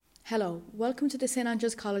Hello, welcome to the St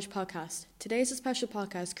Andrews College podcast. Today is a special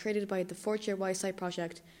podcast created by the 4th year YSI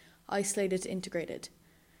project, Isolated to Integrated.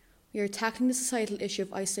 We are tackling the societal issue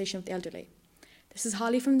of isolation of the elderly. This is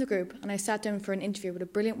Hollie from the group, and I sat down for an interview with a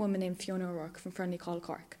brilliant woman named Fiona O'Rourke from Friendly Call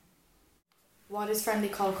Cork. What is Friendly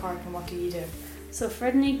Call Cork and what do you do? So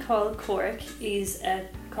Friendly Call Cork is a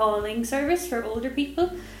calling service for older people,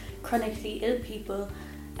 chronically ill people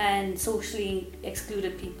and socially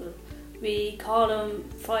excluded people. We call them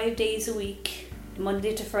 5 days a week,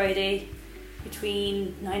 Monday to Friday,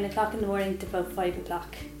 between 9 o'clock in the morning to about 5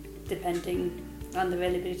 o'clock, depending on the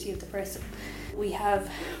availability of the person. We have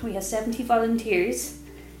 70 volunteers,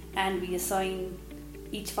 and we assign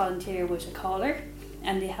each volunteer with a caller,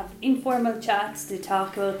 and they have informal chats. They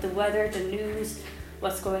talk about the weather, the news,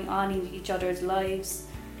 what's going on in each other's lives.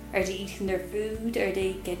 Are they eating their food? Are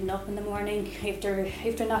they getting up in the morning? If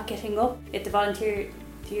they're not getting up, if the volunteers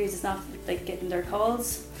is not like getting their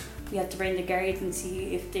calls, we have to ring the guards and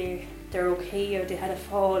see if they're okay, or they had a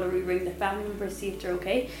fall, or we ring the family members, see if they're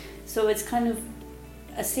okay. So it's kind of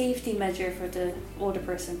a safety measure for the older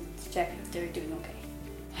person to check if they're doing okay.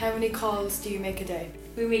 How many calls do you make a day?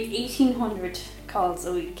 We make 1,800 calls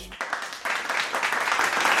a week,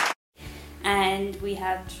 and we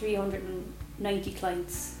have 390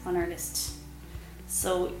 clients on our list.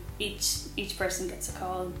 So each person gets a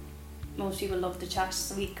call. Most people love the chat,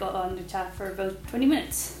 so we go on the chat for about 20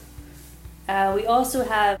 minutes. We also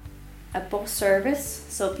have a bus service,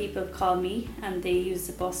 so people call me and they use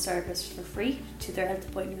the bus service for free to their health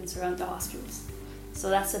appointments around the hospitals. So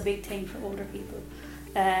that's a big thing for older people.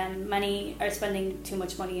 Many are spending too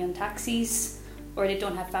much money on taxis, or they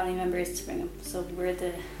don't have family members to bring them. So we're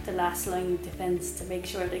the last line of defence to make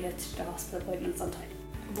sure they get to the hospital appointments on time.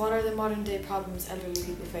 What are the modern day problems elderly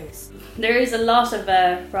people face? There is a lot of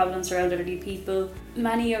problems for elderly people.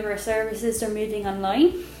 Many of our services are moving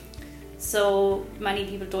online, so many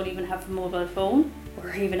people don't even have a mobile phone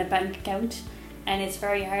or even a bank account, and it's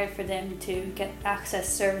very hard for them to get access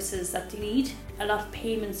services that they need. A lot of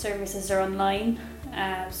payment services are online,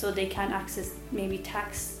 so they can access maybe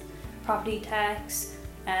tax, property tax,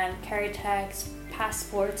 car tax,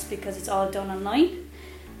 passports, because it's all done online.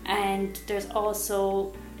 And there's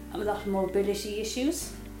also a lot of mobility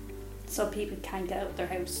issues, so people can't get out of their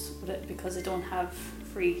house with it because they don't have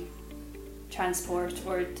free transport,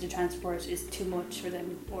 or the transport is too much for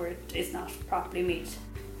them, or it is not properly made.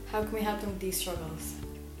 How can we help them with these struggles?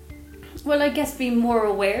 Well, I guess be more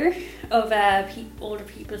aware of older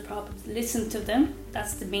people's problems. Listen to them.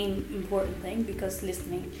 That's the main important thing, because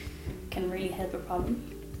listening can really help a problem.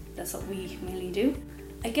 That's what we mainly do.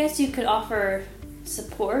 I guess you could offer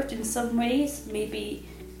support in some ways, maybe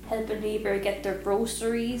help a neighbour get their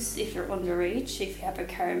groceries if you're underage. If you have a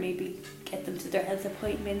car, maybe get them to their health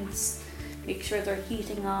appointments, make sure they're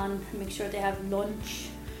heating on, make sure they have lunch,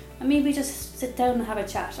 and maybe just sit down and have a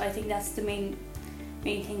chat. I think that's the main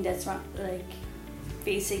thing that's like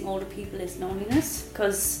facing older people is loneliness,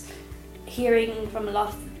 because hearing from a lot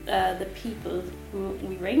of the people who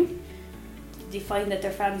we ring, they find that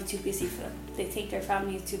their family's too busy for them. They think their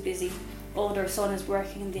family is too busy. Older son is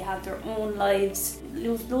working, they have their own lives.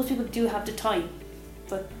 Those people do have the time,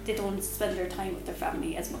 but they don't spend their time with their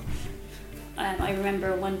family as much. I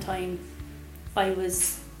remember one time I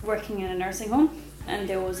was working in a nursing home, and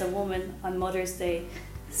there was a woman on Mother's Day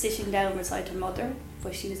sitting down beside her mother,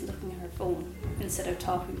 but she was looking at her phone instead of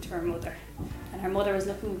talking to her mother, and her mother was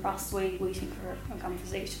looking across the way waiting for a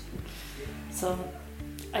conversation. So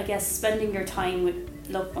I guess spending your time with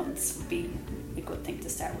loved ones would be a good thing to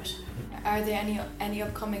start with. Are there any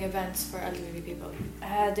upcoming events for elderly people?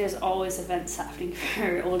 There's always events happening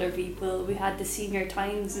for older people. We had the Senior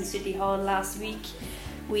Times in City Hall last week.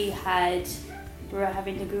 We're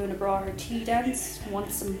having the Guna Brawler tea dance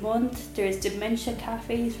once a month. There's dementia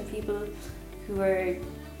cafes for people who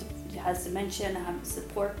has dementia and have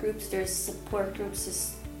support groups. There's support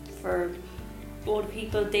groups for older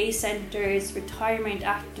people, day centres, retirement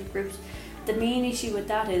active groups. The main issue with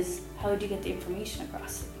that is, how do you get the information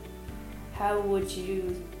across? How would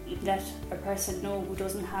you let a person know who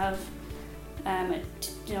doesn't have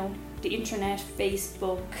the internet,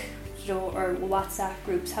 Facebook, or WhatsApp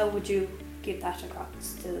groups? How would you give that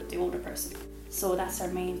across to the older person? So that's our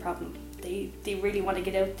main problem. They really want to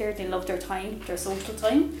get out there, they love their time, their social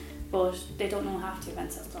time, but they don't know half the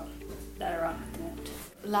events that are on at the moment.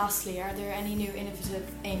 Lastly, are there any new innovative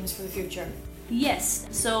aims for the future? Yes,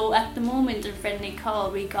 so at the moment in Friendly Call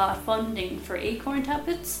we got funding for Acorn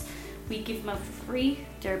tablets. We give them out for free.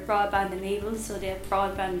 They're broadband enabled, so they have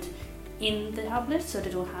broadband in the tablet, so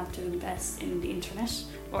they don't have to invest in the internet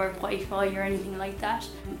or Wi-Fi or anything like that.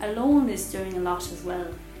 Alone is doing a lot as well.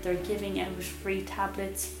 They're giving out free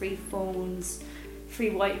tablets, free phones, free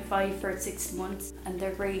Wi-Fi for 6 months, and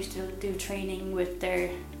they're great to do training with their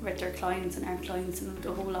clients and our clients and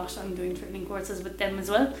the whole lot. I'm doing training courses with them as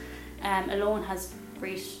well. Alone has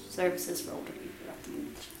great services for older people at the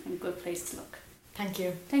moment, and a good place to look. Thank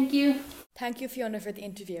you. Thank you. Thank you, Fiona, for the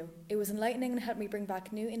interview. It was enlightening and helped me bring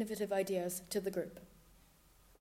back new innovative ideas to the group.